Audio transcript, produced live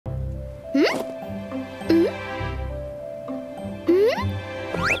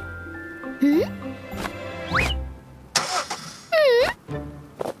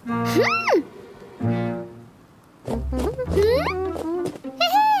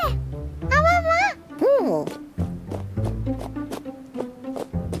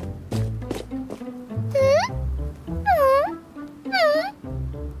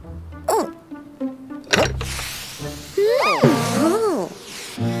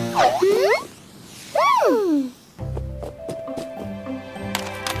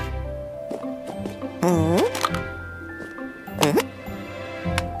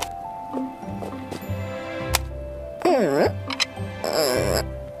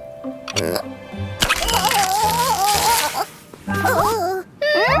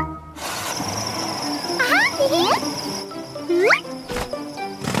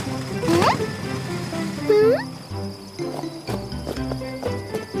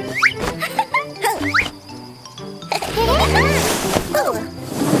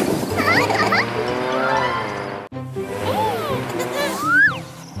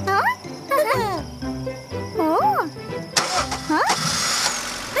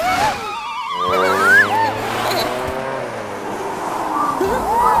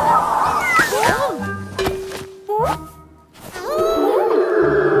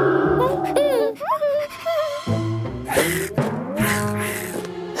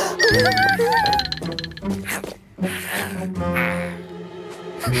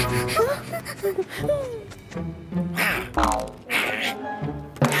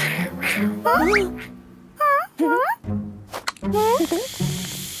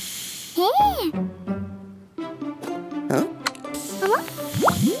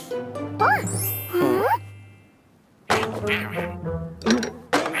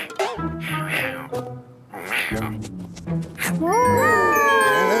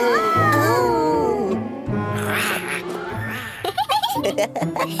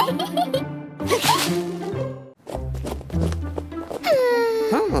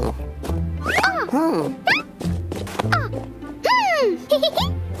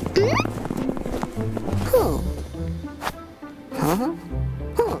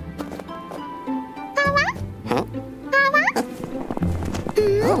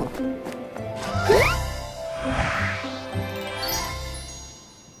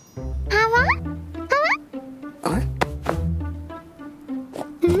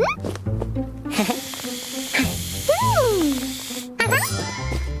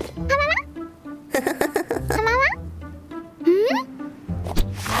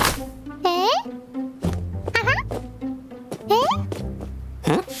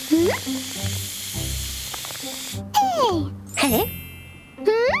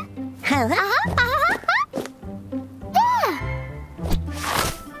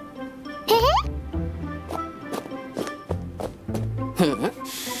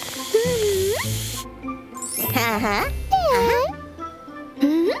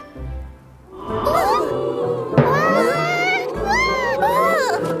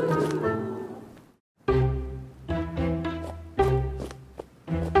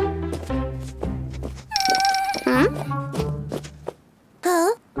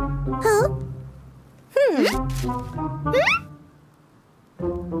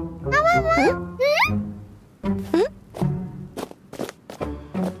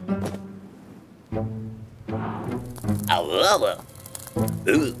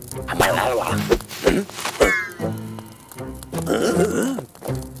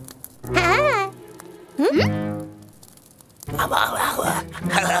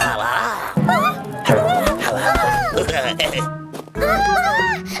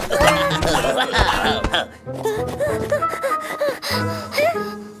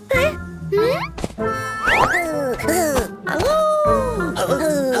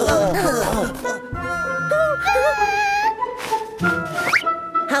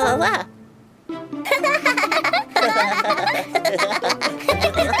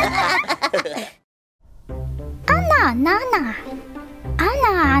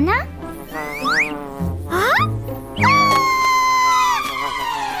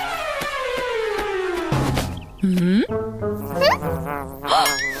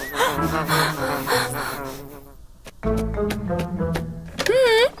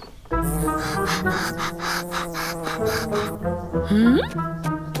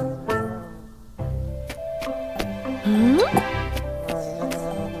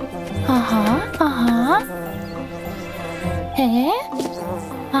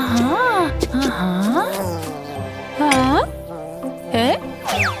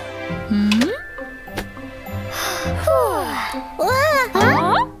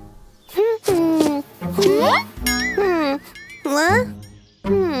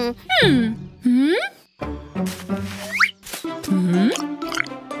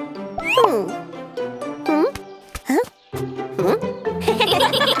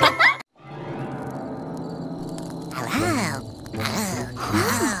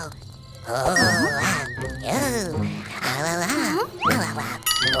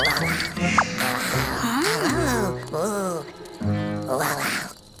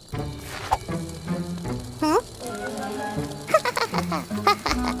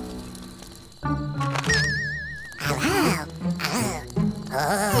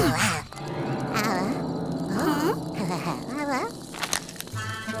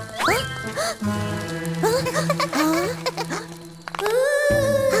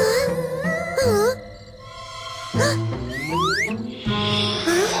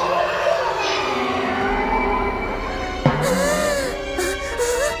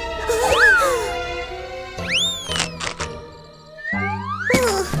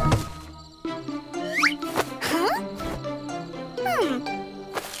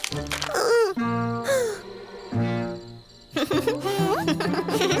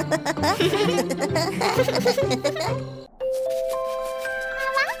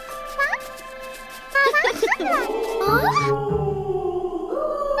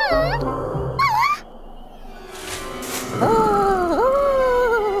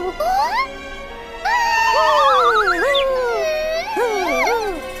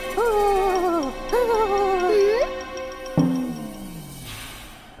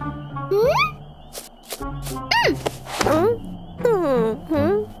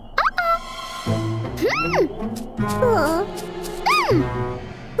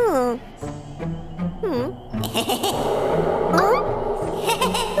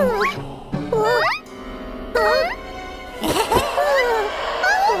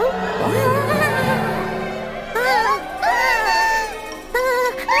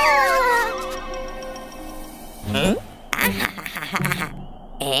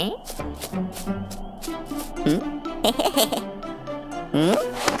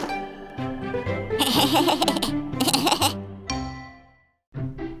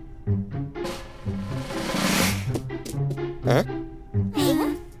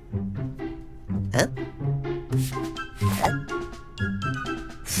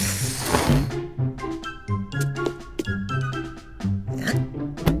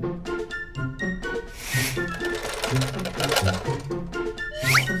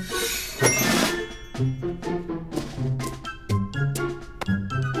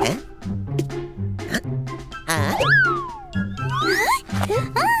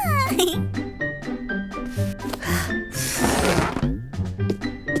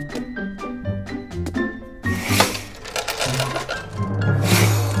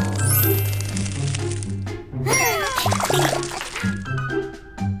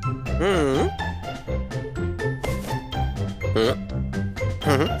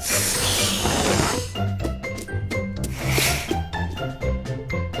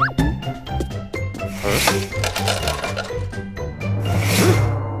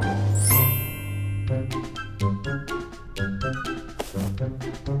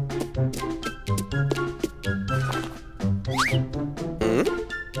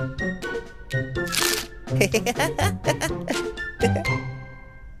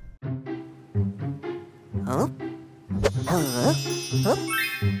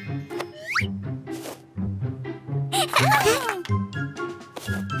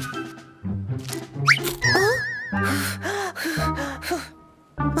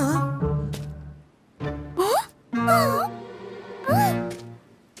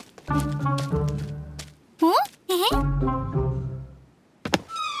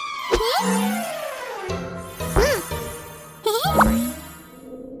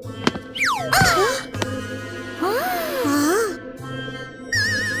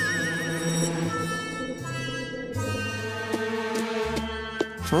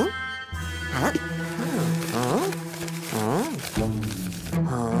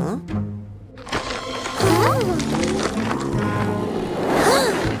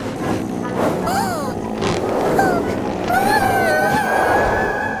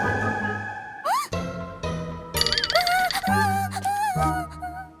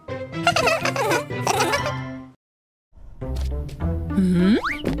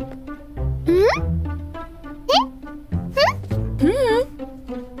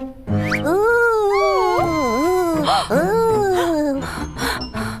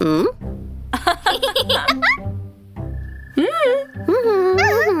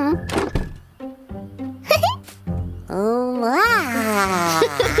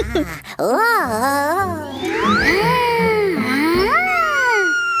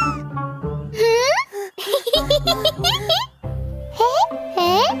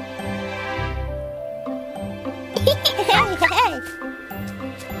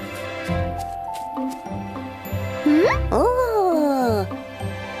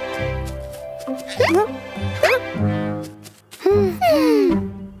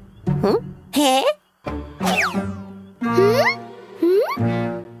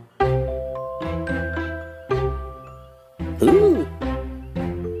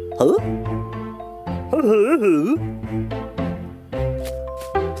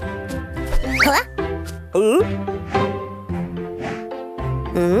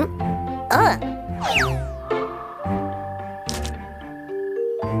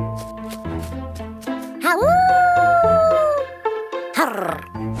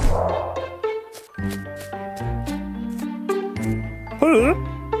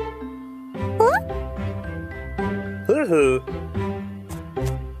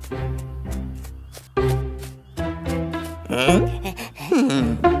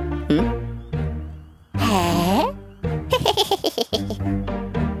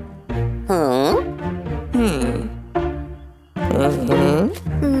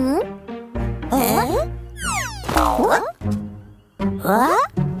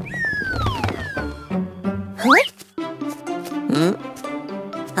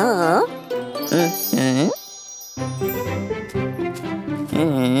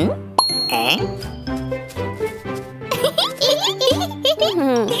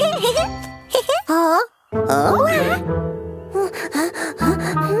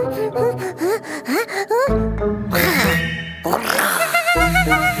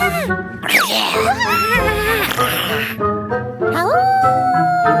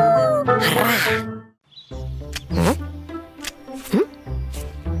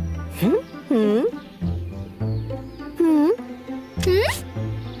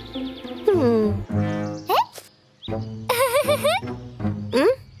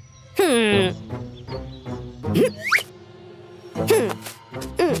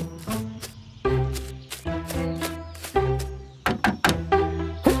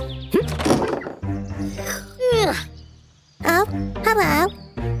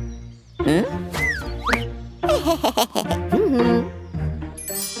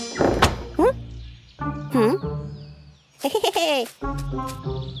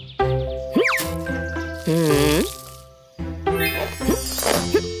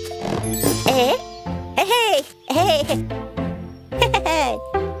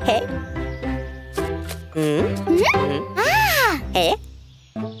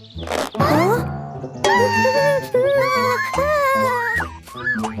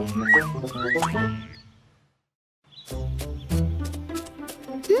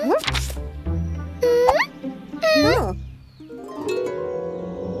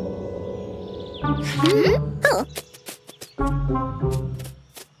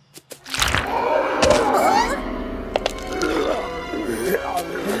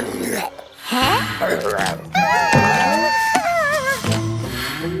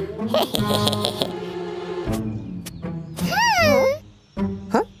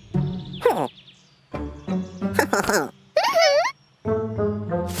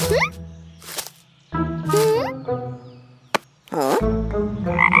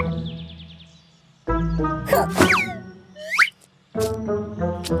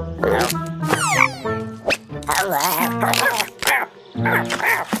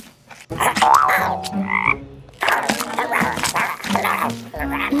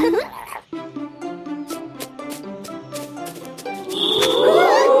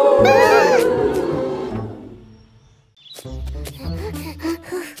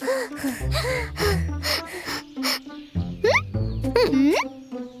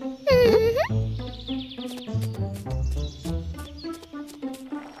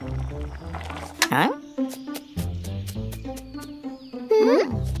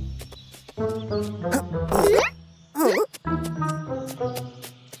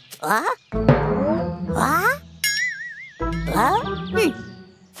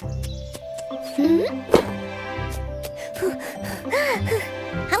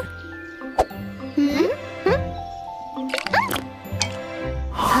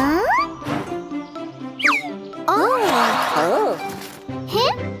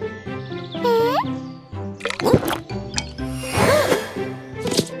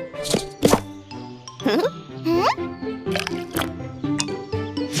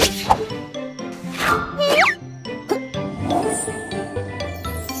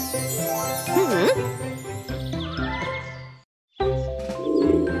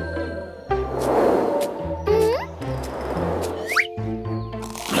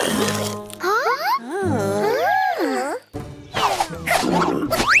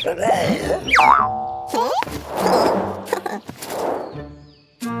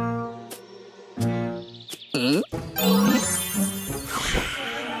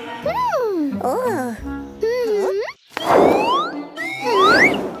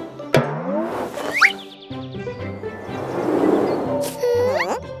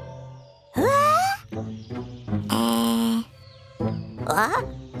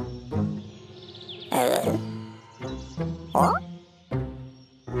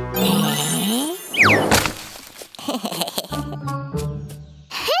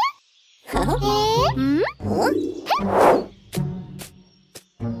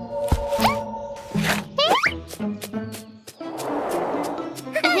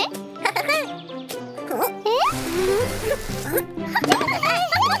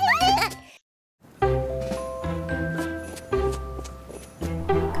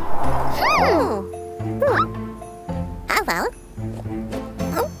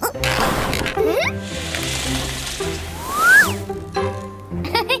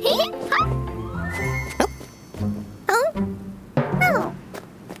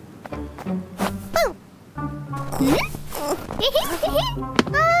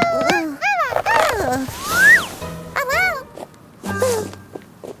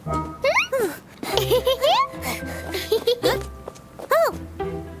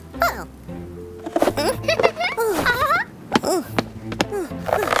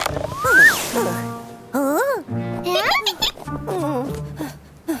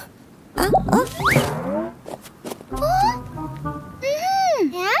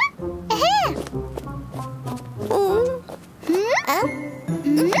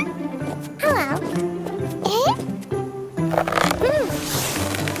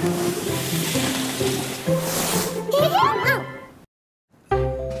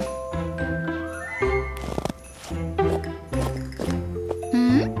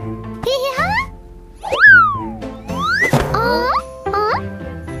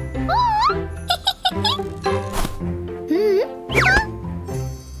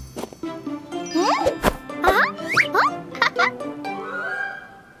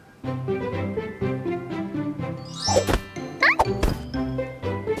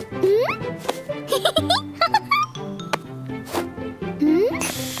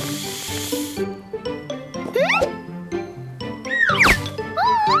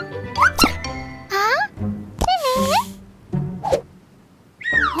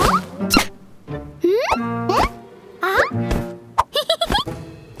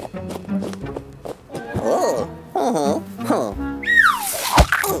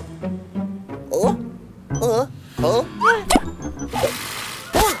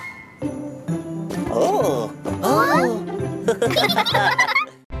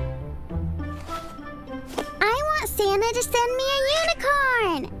I want Santa to send me a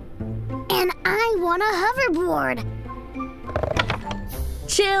unicorn! And I want a hoverboard!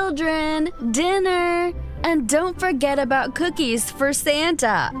 Children, dinner! And don't forget about cookies for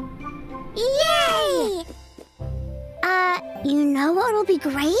Santa! Yay! You know what'll be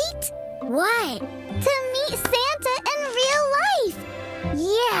great? What? To meet Santa in real life!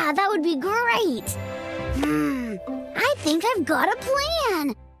 Yeah, that would be great! I think I've got a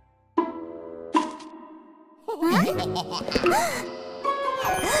plan!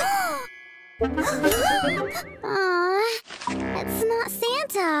 Aw, it's not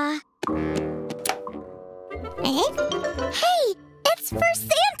Santa. Hey, it's for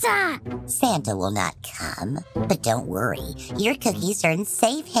Santa! Santa will not come, but don't worry. Your cookies are in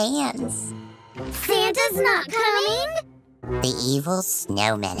safe hands. Santa's not coming? The evil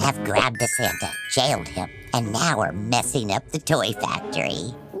snowmen have grabbed the Santa, jailed him, and now are messing up the toy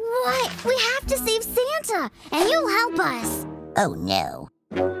factory. What? We have to save Santa, and you'll help us. Oh, no.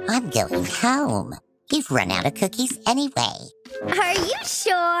 I'm going home. You've run out of cookies anyway. Are you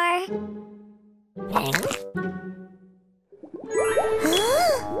sure?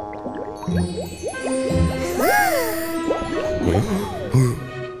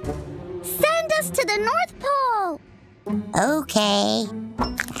 Send us to the North Pole! Okay.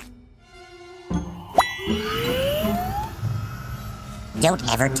 Don't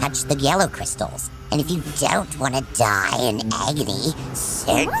ever touch the yellow crystals. And if you don't want to die in agony,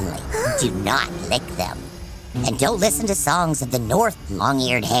 certainly do not lick them. And don't listen to songs of the North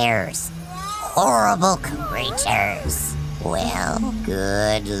long-eared hares. Horrible creatures. Well,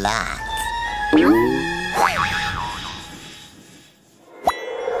 good luck.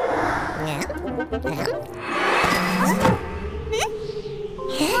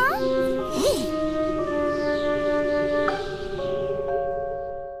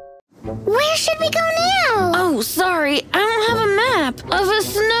 Where should we go now? Oh, sorry, I don't have a map of a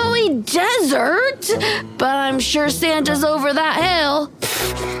snowy desert, but I'm sure Santa's over that hill.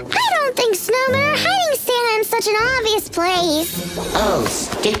 I don't think snowmen are hiding Santa in such an obvious place. Oh,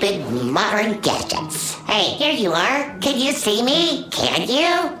 stupid modern gadgets. Hey, here you are. Can you see me? Can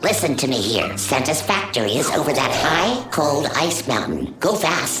you? Listen to me here. Santa's factory is over that high, cold ice mountain. Go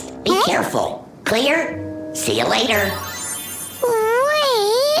fast. Be careful. Clear? See you later.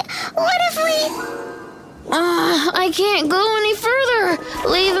 Wait, what if we... I can't go any further.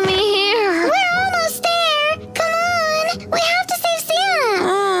 Leave me here. We're almost there. Come on. We have to save Santa.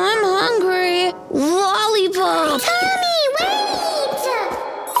 I'm hungry.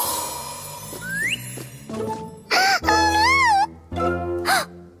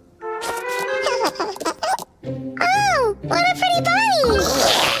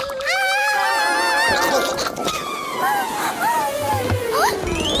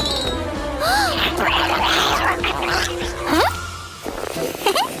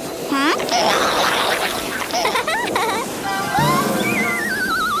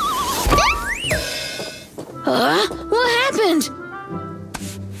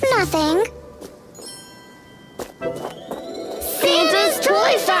 something. Santa's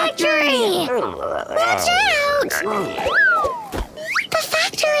Toy Factory! Watch out! The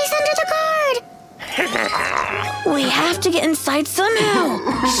factory's under the guard. We have to get inside somehow.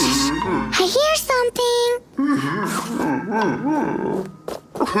 I hear something.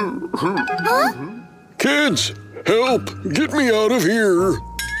 Huh? Kids, help! Get me out of here!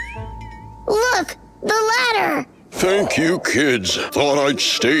 Look, the ladder. Thank you, kids. Thought I'd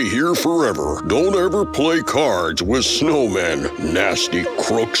stay here forever. Don't ever play cards with snowmen, nasty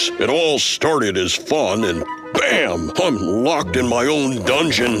crooks. It all started as fun and bam! I'm locked in my own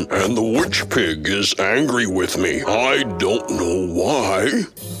dungeon and the witch pig is angry with me. I don't know why.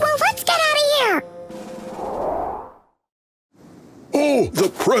 Well, let's get out of here. Oh, the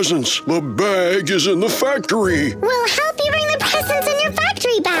presents! The bag is in the factory! We'll help you bring the presents in your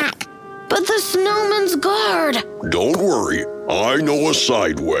factory back. But the snowman's guard. Don't worry, I know a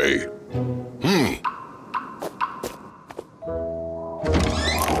side way.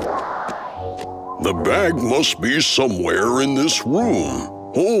 The bag must be somewhere in this room.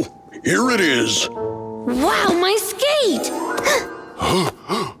 Oh, here it is. Wow, my skate!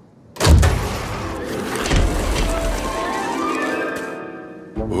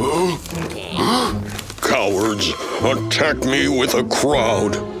 Cowards, attack me with a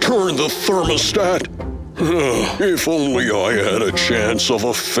crowd. Turn the thermostat. If only I had a chance of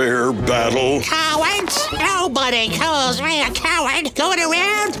a fair battle. Cowards! Nobody calls me a coward going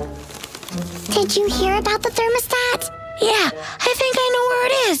around. Did you hear about the thermostat? Yeah, I think I know where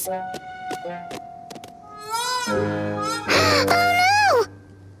it is. Oh no!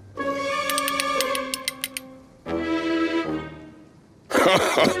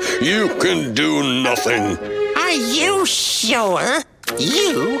 You can do nothing. Are you sure?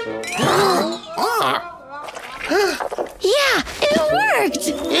 You? Yeah, it worked!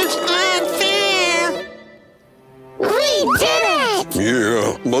 It's unfair. We did it!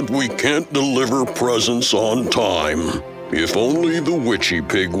 Yeah, but we can't deliver presents on time. If only the witchy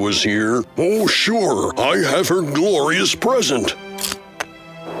pig was here. Oh, sure, I have her glorious present.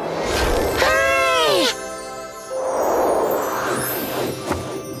 Hooray!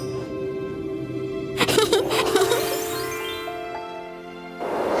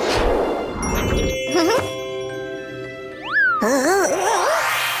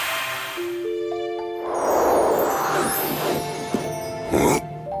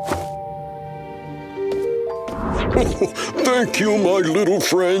 Thank you, my little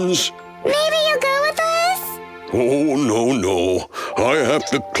friends. Maybe you'll go with us? Oh, no. I have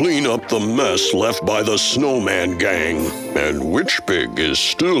to clean up the mess left by the snowman gang. And Witch Pig is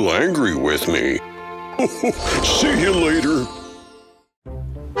still angry with me. See you later.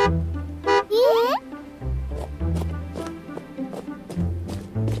 Yeah.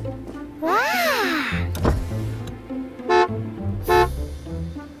 Wow.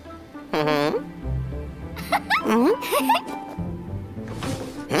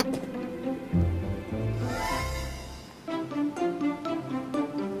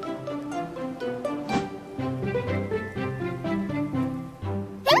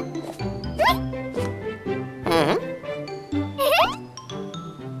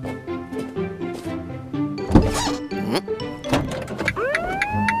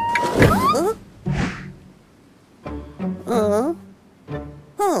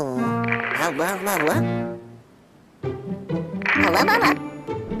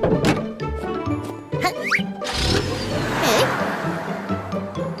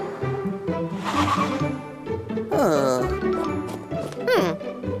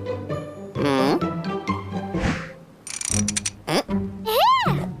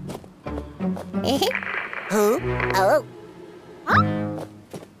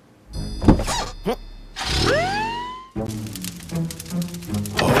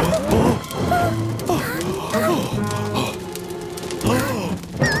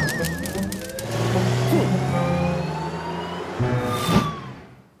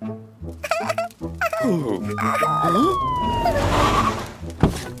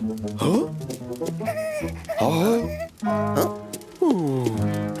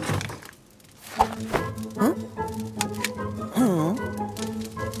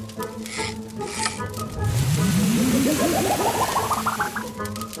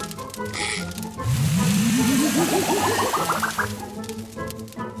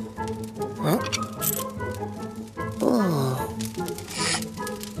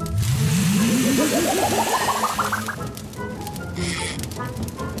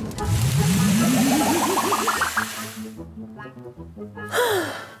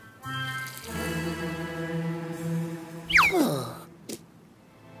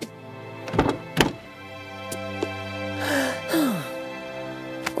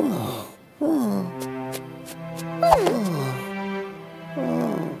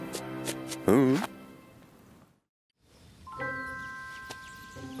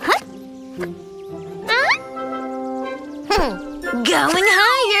 Going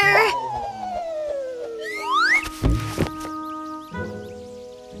higher.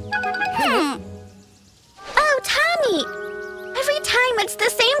 Oh, Tommy! Every time it's the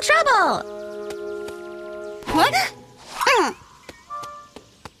same trouble. What? Huh?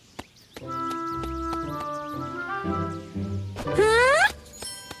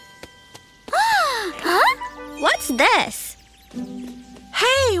 What's this?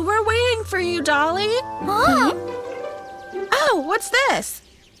 Hey, we're waiting for you, Dolly. Huh? Oh, what's this?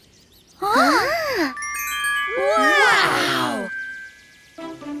 Wow!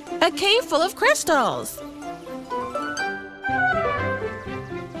 A cave full of crystals.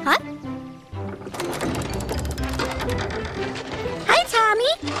 Huh? Hi,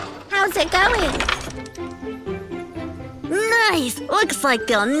 Tommy. How's it going? Nice. Looks like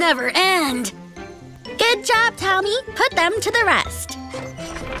they'll never end. Good job, Tommy. Put them to the rest.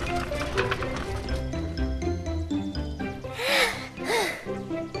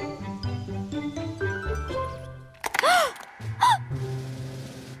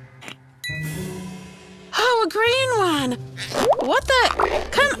 Oh, a green one. What the?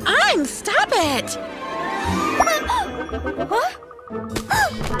 Come on, stop it.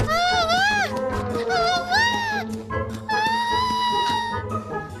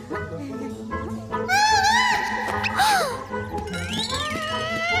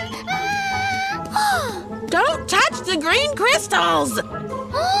 Don't touch the green crystals.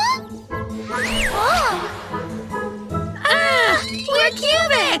 Ah, we're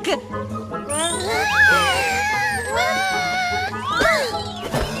cubic.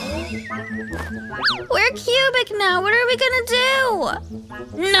 We're cubic now. What are we gonna do?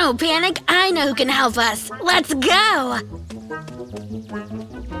 No panic. I know who can help us. Let's go.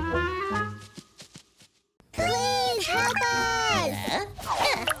 Please help us!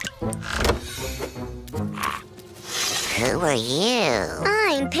 Who are you?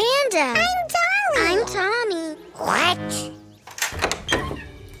 I'm Panda. I'm Dolly. I'm Tommy. What?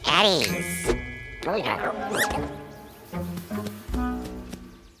 Eddie's.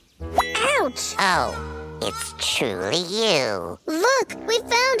 Ouch! Oh, it's truly you. Look, we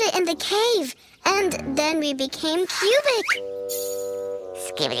found it in the cave, and then we became cubic.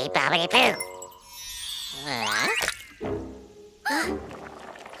 Skibbity bobbity boo.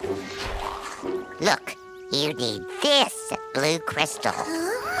 Look, you need this blue crystal.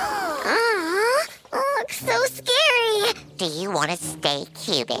 Looks so scary. Do you want to stay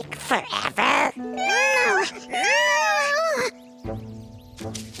cubic forever? No.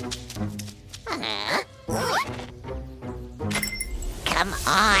 Come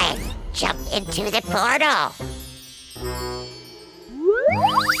on, jump into the portal.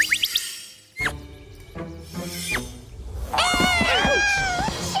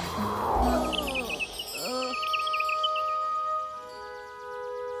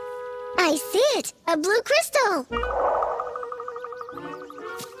 I see it. A blue crystal.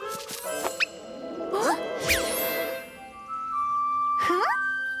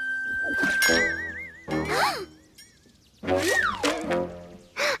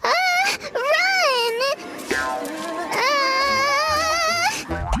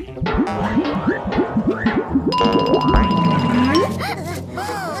 Run!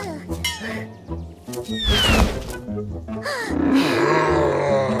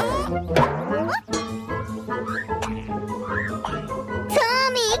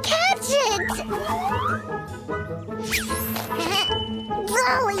 Tommy, catch it!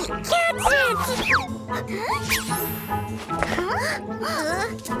 Dolly, catch it!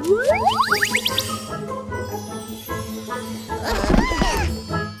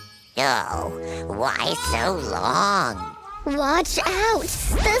 Oh, why so long? Watch out!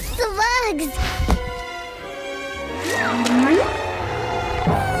 The slugs!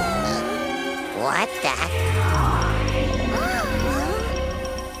 What the?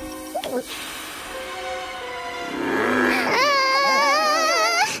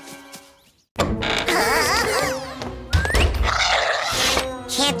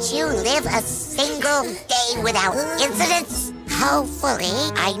 Can't you live a single day without incidents? Hopefully,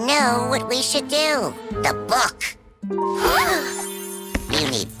 I know what we should do. The book. You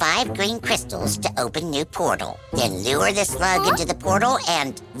need 5 green crystals to open new portal. Then lure the slug into the portal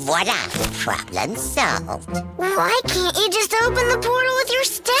and voila, problem solved. Why can't you just open the portal with your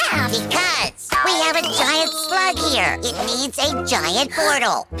staff? Because we have a giant slug here. It needs a giant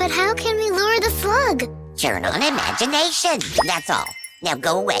portal. But how can we lure the slug? Turn on imagination. That's all. Now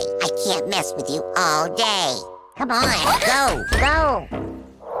go away. I can't mess with you all day. Come on, go.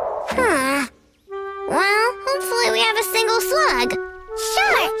 Hmm.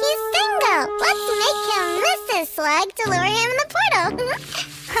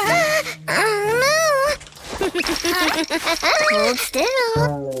 Hold still.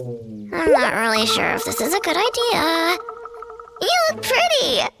 I'm not really sure if this is a good idea. You look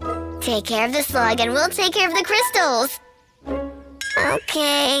pretty. Take care of the slug and we'll take care of the crystals.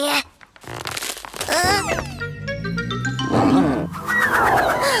 Okay.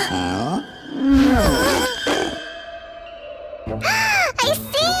 I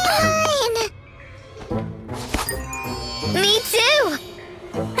see mine! Me too!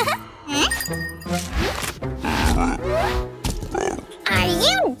 Are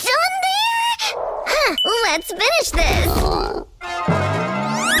you done there? Let's finish this!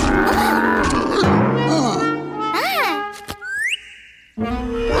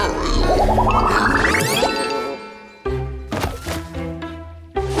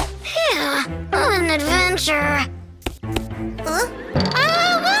 Yeah, an adventure. Huh?